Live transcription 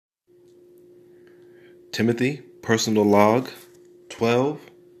Timothy, Personal Log,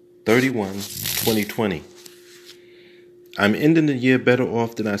 12/31/2020. I'm ending the year better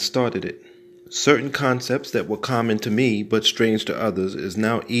off than I started it. Certain concepts that were common to me but strange to others is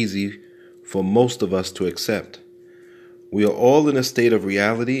now easy for most of us to accept. We are all in a state of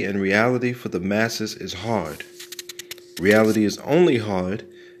reality, and reality for the masses is hard. Reality is only hard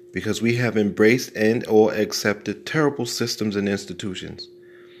because we have embraced and or accepted terrible systems and institutions.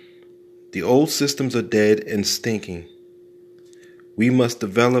 The old systems are dead and stinking. We must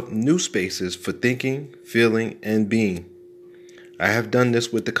develop new spaces for thinking, feeling, and being. I have done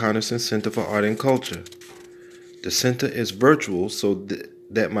this with the Connerson Center for Art and Culture. The center is virtual so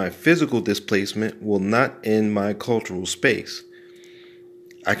that my physical displacement will not end my cultural space.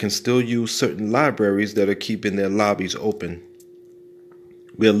 I can still use certain libraries that are keeping their lobbies open.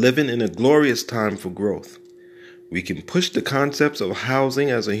 We are living in a glorious time for growth. We can push the concepts of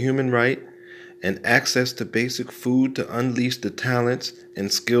housing as a human right and access to basic food to unleash the talents and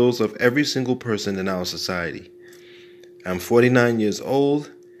skills of every single person in our society. I'm 49 years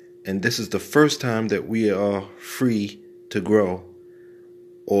old, and this is the first time that we are free to grow,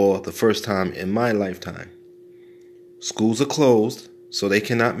 or the first time in my lifetime. Schools are closed, so they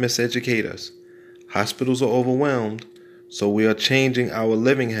cannot miseducate us. Hospitals are overwhelmed, so we are changing our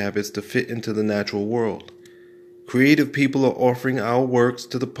living habits to fit into the natural world. Creative people are offering our works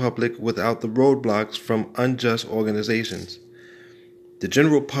to the public without the roadblocks from unjust organizations. The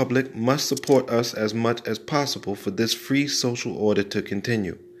general public must support us as much as possible for this free social order to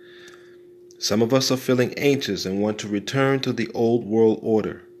continue. Some of us are feeling anxious and want to return to the old world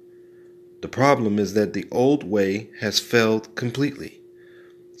order. The problem is that the old way has failed completely,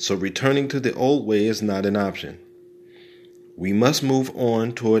 so returning to the old way is not an option. We must move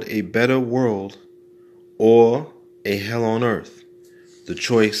on toward a better world or a hell on earth. The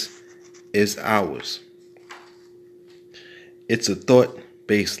choice is ours. It's a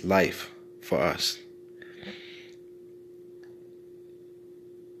thought-based life for us.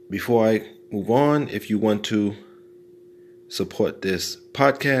 Before I move on, if you want to support this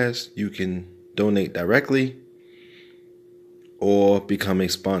podcast, you can donate directly or become a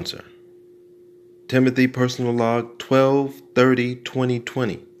sponsor. Timothy, Personal Log,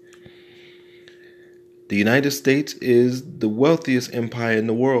 12/30/2020. The United States is the wealthiest empire in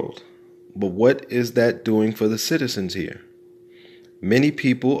the world, but what is that doing for the citizens here? Many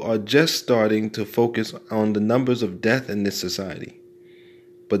people are just starting to focus on the numbers of death in this society,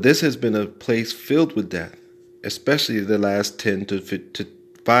 but this has been a place filled with death, especially the last 5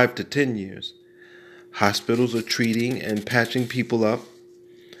 to 10 years. Hospitals are treating and patching people up.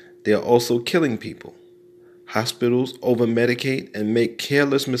 They are also killing people. Hospitals over-medicate and make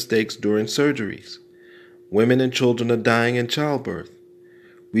careless mistakes during surgeries. Women and children are dying in childbirth.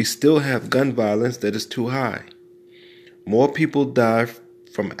 We still have gun violence that is too high. More people die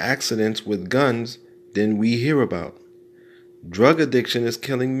from accidents with guns than we hear about. Drug addiction is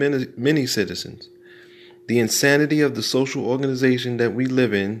killing many citizens. The insanity of the social organization that we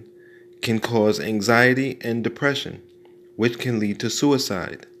live in can cause anxiety and depression, which can lead to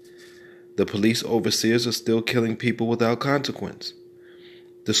suicide. The police overseers are still killing people without consequence.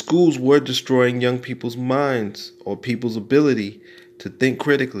 The schools were destroying young people's minds or people's ability to think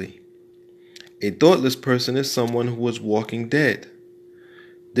critically. A thoughtless person is someone who is walking dead.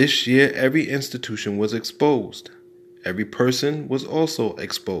 This year, every institution was exposed. Every person was also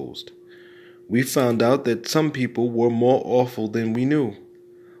exposed. We found out that some people were more awful than we knew,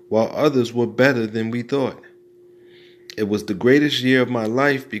 while others were better than we thought. It was the greatest year of my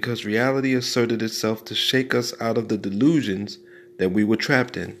life because reality asserted itself to shake us out of the delusions that we were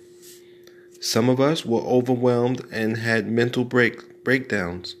trapped in. Some of us were overwhelmed and had mental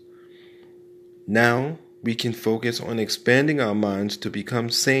breakdowns. Now we can focus on expanding our minds to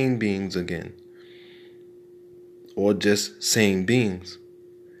become sane beings again, or just sane beings.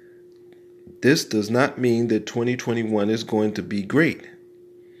 This does not mean that 2021 is going to be great.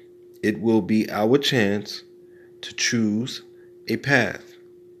 It will be our chance to choose a path.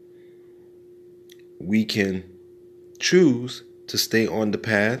 We can choose to stay on the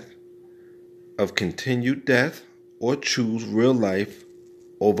path of continued death or choose real life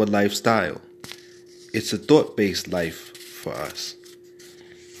over lifestyle. It's a thought-based life for us.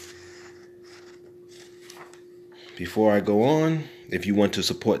 Before I go on, if you want to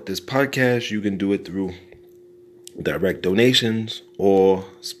support this podcast, you can do it through direct donations or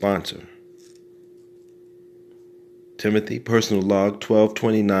sponsor. Timothy, Personal Log,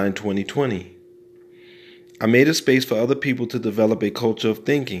 12/29/2020. I made a space for other people to develop a culture of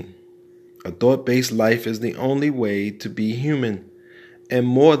thinking. A thought-based life is the only way to be human and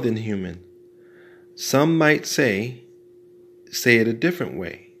more than human. Some might say it a different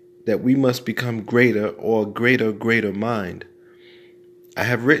way, that we must become greater or greater mind. I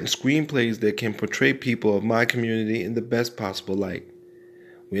have written screenplays that can portray people of my community in the best possible light.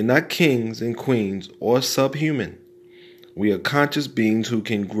 We are not kings and queens or subhuman. We are conscious beings who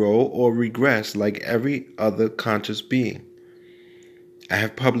can grow or regress like every other conscious being. I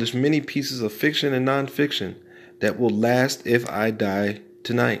have published many pieces of fiction and nonfiction that will last if I die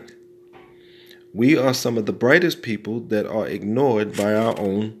tonight. We are some of the brightest people that are ignored by our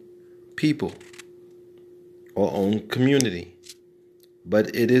own people or own community.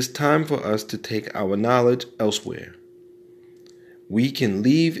 But it is time for us to take our knowledge elsewhere. We can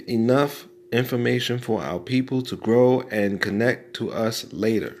leave enough information for our people to grow and connect to us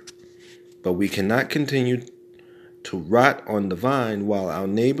later. But we cannot continue to rot on the vine while our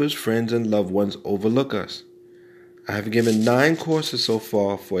neighbors, friends, and loved ones overlook us. I have given 9 courses so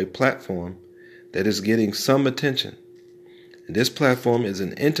far for a platform that is getting some attention. And this platform is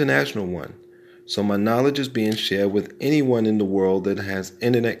an international one, so my knowledge is being shared with anyone in the world that has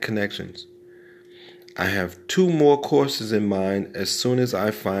internet connections. I have 2 more courses in mind as soon as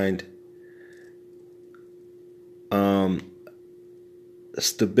I find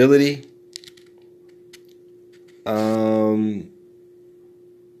stability,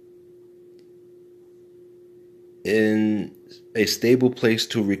 in a stable place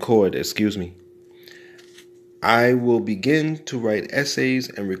to record, I will begin to write essays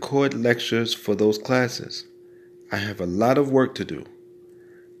and record lectures for those classes. I have a lot of work to do.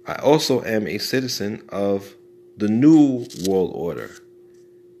 I also am a citizen of the New World Order.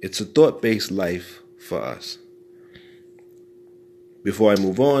 It's a thought-based life for us. Before I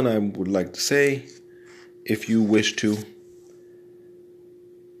move on, I would like to say, if you wish to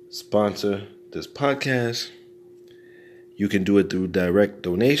sponsor this podcast, you can do it through direct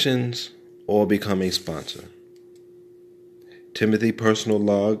donations or become a sponsor. Timothy Personal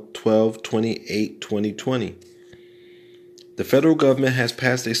Log 12/28/2020. The federal government has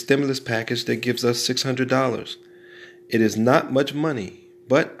passed a stimulus package that gives us $600. It is not much money,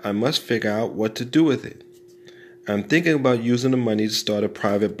 but I must figure out what to do with it. I'm thinking about using the money to start a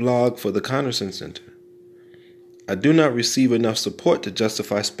private blog for the Connerson Center. I do not receive enough support to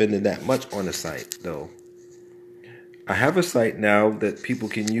justify spending that much on a site, though. I have a site now that people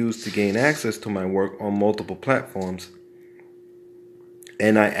can use to gain access to my work on multiple platforms,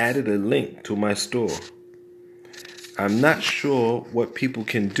 and I added a link to my store. I'm not sure what people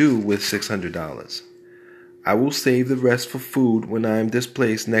can do with $600. I will save the rest for food when I am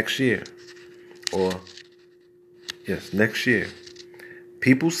displaced next year. Next year.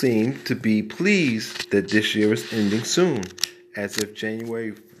 People seem to be pleased that this year is ending soon, as if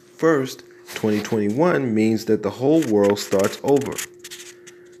January 1st, 2021 means that the whole world starts over.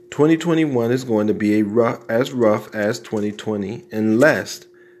 2021 is going to be as rough as 2020 unless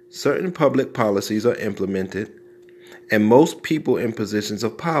certain public policies are implemented and most people in positions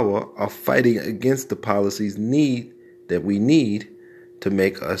of power are fighting against the policies that we need to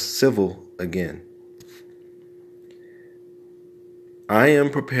make us civil again. I am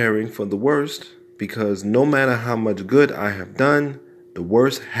preparing for the worst because no matter how much good I have done, the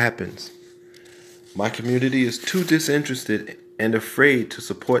worst happens. My community is too disinterested and afraid to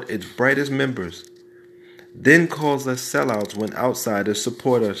support its brightest members, then calls us sellouts when outsiders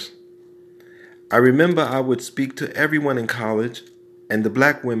support us. I remember I would speak to everyone in college, and the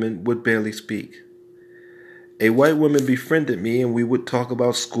black women would barely speak. A white woman befriended me, and we would talk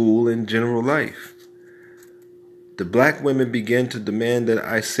about school and general life. The black women began to demand that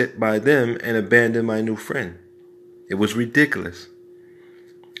I sit by them and abandon my new friend. It was ridiculous.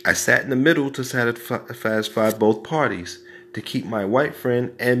 I sat in the middle to satisfy both parties, to keep my white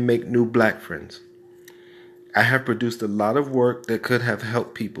friend and make new black friends. I have produced a lot of work that could have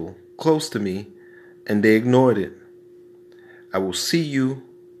helped people close to me, and they ignored it. I will see you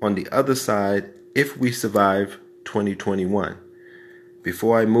on the other side if we survive 2021.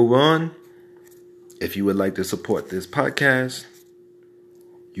 Before I move on, if you would like to support this podcast,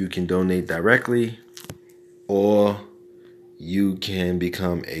 you can donate directly or you can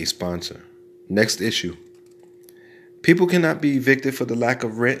become a sponsor. Next issue. People cannot be evicted for the lack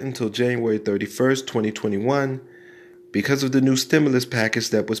of rent until January 31st, 2021 because of the new stimulus package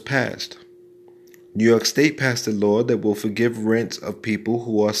that was passed. New York State passed a law that will forgive rents of people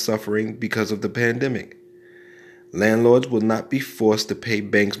who are suffering because of the pandemic. Landlords will not be forced to pay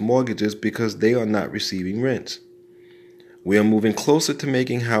banks' mortgages because they are not receiving rents. We are moving closer to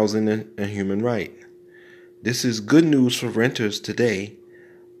making housing a human right. This is good news for renters today,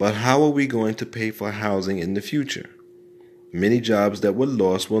 but how are we going to pay for housing in the future? Many jobs that were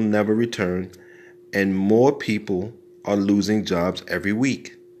lost will never return, and more people are losing jobs every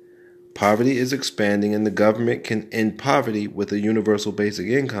week. Poverty is expanding, and the government can end poverty with a universal basic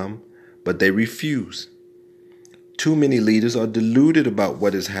income, but they refuse. Too many leaders are deluded about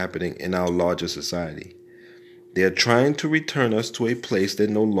what is happening in our larger society. They are trying to return us to a place that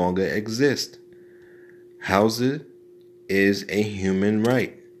no longer exists. Housing is a human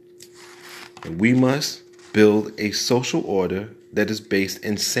right. And we must build a social order that is based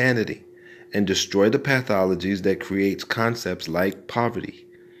in sanity and destroy the pathologies that creates concepts like poverty.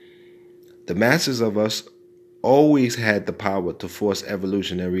 The masses of us always had the power to force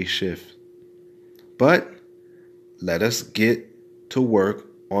evolutionary shift. But let us get to work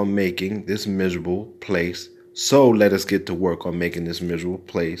on making this miserable place. So let us get to work on making this miserable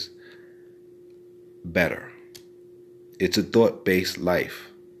place better. It's a thought-based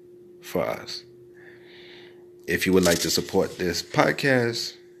life for us. If you would like to support this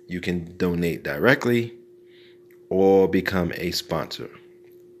podcast, you can donate directly or become a sponsor.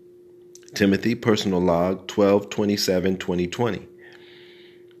 Timothy Personal Log 12/27/2020.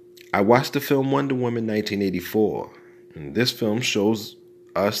 I watched the film Wonder Woman 1984. And this film shows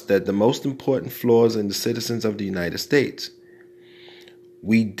us that the most important flaws in the citizens of the United States.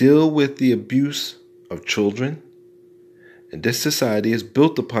 We deal with the abuse of children, and this society is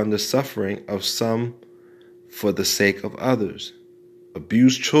built upon the suffering of some for the sake of others.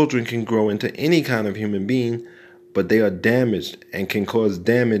 Abused children can grow into any kind of human being, but they are damaged and can cause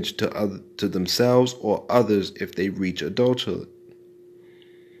damage to themselves or others if they reach adulthood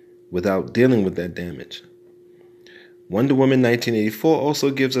without dealing with that damage. Wonder Woman 1984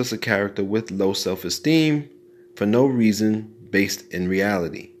 also gives us a character with low self-esteem for no reason based in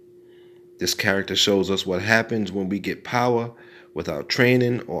reality. This character shows us what happens when we get power without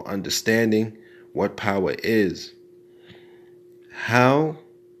training or understanding what power is, how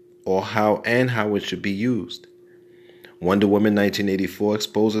it should be used. Wonder Woman 1984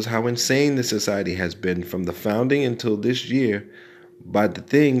 exposes how insane the society has been from the founding until this year by the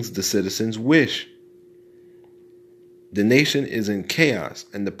things the citizens wish. The nation is in chaos,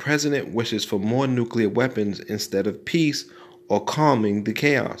 and the president wishes for more nuclear weapons instead of peace or calming the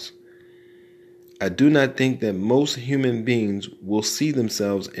chaos. I do not think that most human beings will see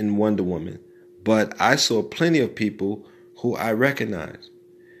themselves in Wonder Woman, but I saw plenty of people who I recognize,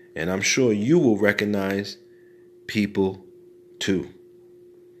 and I'm sure you will recognize people too.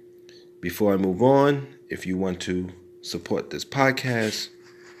 Before I move on, if you want to support this podcast,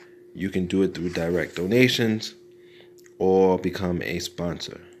 you can do it through direct donations or become a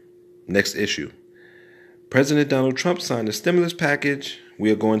sponsor. Next issue. President Donald Trump signed a stimulus package. We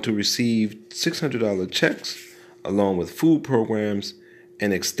are going to receive $600 checks along with food programs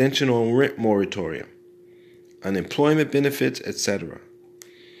and extension on rent moratorium, unemployment benefits, etc.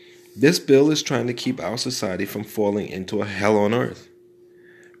 This bill is trying to keep our society from falling into a hell on earth.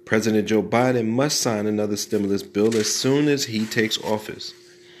 President Joe Biden must sign another stimulus bill as soon as he takes office.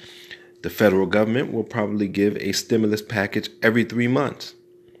 The federal government will probably give a stimulus package every 3 months.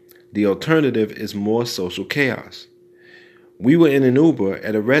 The alternative is more social chaos. We were in an Uber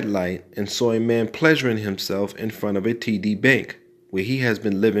at a red light and saw a man pleasuring himself in front of a TD Bank, where he has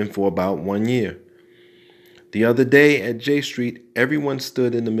been living for about 1 year. The other day at J Street, everyone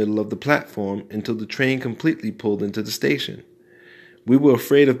stood in the middle of the platform until the train completely pulled into the station. We were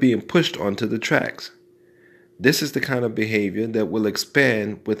afraid of being pushed onto the tracks. This is the kind of behavior that will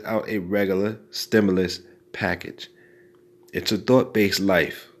expand without a regular stimulus package. It's a thought-based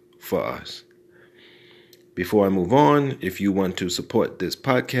life for us. Before I move on, if you want to support this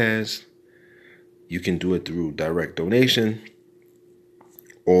podcast, you can do it through direct donation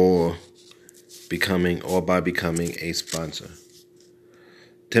or by becoming a sponsor.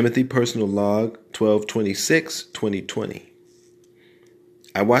 Timothy Personal Log 12/26/2020.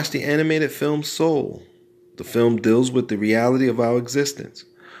 I watched the animated film Soul. The film deals with the reality of our existence.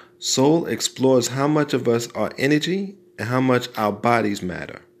 Soul explores how much of us are energy and how much our bodies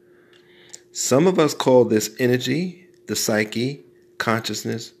matter. Some of us call this energy, the psyche,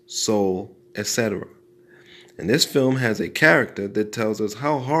 consciousness, soul, etc. And this film has a character that tells us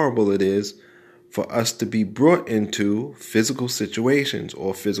how horrible it is for us to be brought into physical situations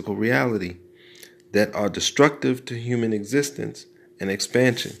or physical reality that are destructive to human existence and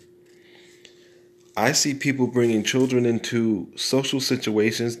expansion. I see people bringing children into social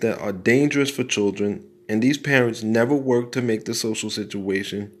situations that are dangerous for children, and these parents never work to make the social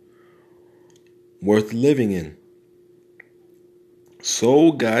situation worth living in.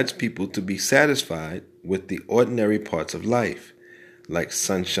 Soul guides people to be satisfied with the ordinary parts of life, like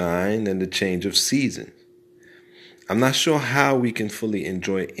sunshine and the change of seasons. I'm not sure how we can fully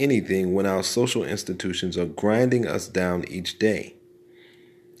enjoy anything when our social institutions are grinding us down each day.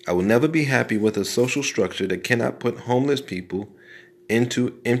 I will never be happy with a social structure that cannot put homeless people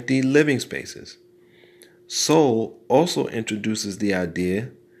into empty living spaces. Soul also introduces the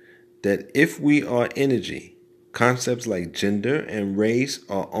idea that if we are energy, concepts like gender and race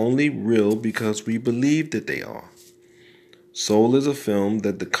are only real because we believe that they are. Soul is a film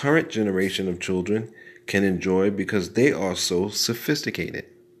that the current generation of children can enjoy because they are so sophisticated.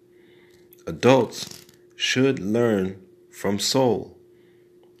 Adults should learn from Soul.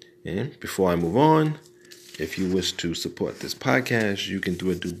 And before I move on, if you wish to support this podcast, you can do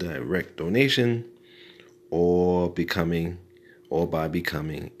it through direct donation or by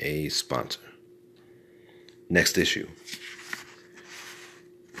becoming a sponsor. Next issue.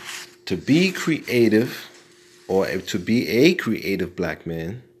 To be creative or to be a creative black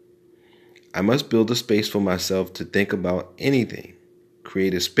man, I must build a space for myself to think about anything,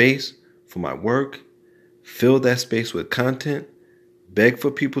 create a space for my work, fill that space with content, beg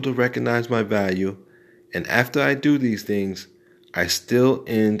for people to recognize my value, and after I do these things, I still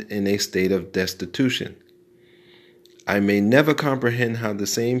end in a state of destitution. I may never comprehend how the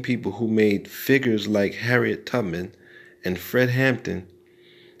same people who made figures like Harriet Tubman and Fred Hampton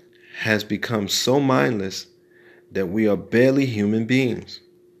has become so mindless that we are barely human beings.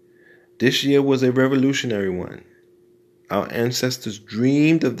 This year was a revolutionary one. Our ancestors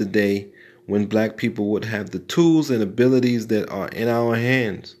dreamed of the day when black people would have the tools and abilities that are in our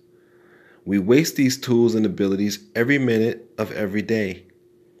hands. We waste these tools and abilities every minute of every day.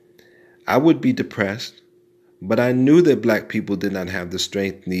 I would be depressed, but I knew that black people did not have the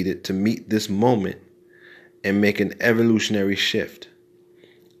strength needed to meet this moment and make an evolutionary shift.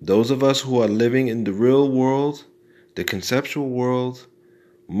 Those of us who are living in the real world, the conceptual world,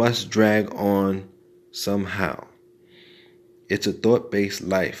 must drag on somehow. It's a thought-based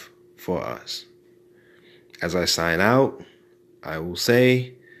life for us. As I sign out, I will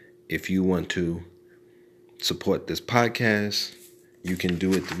say, if you want to support this podcast, you can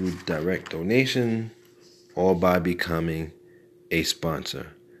do it through direct donation or by becoming a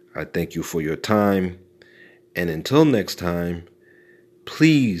sponsor. I thank you for your time. And until next time,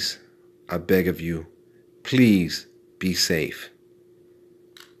 please, I beg of you, please be safe.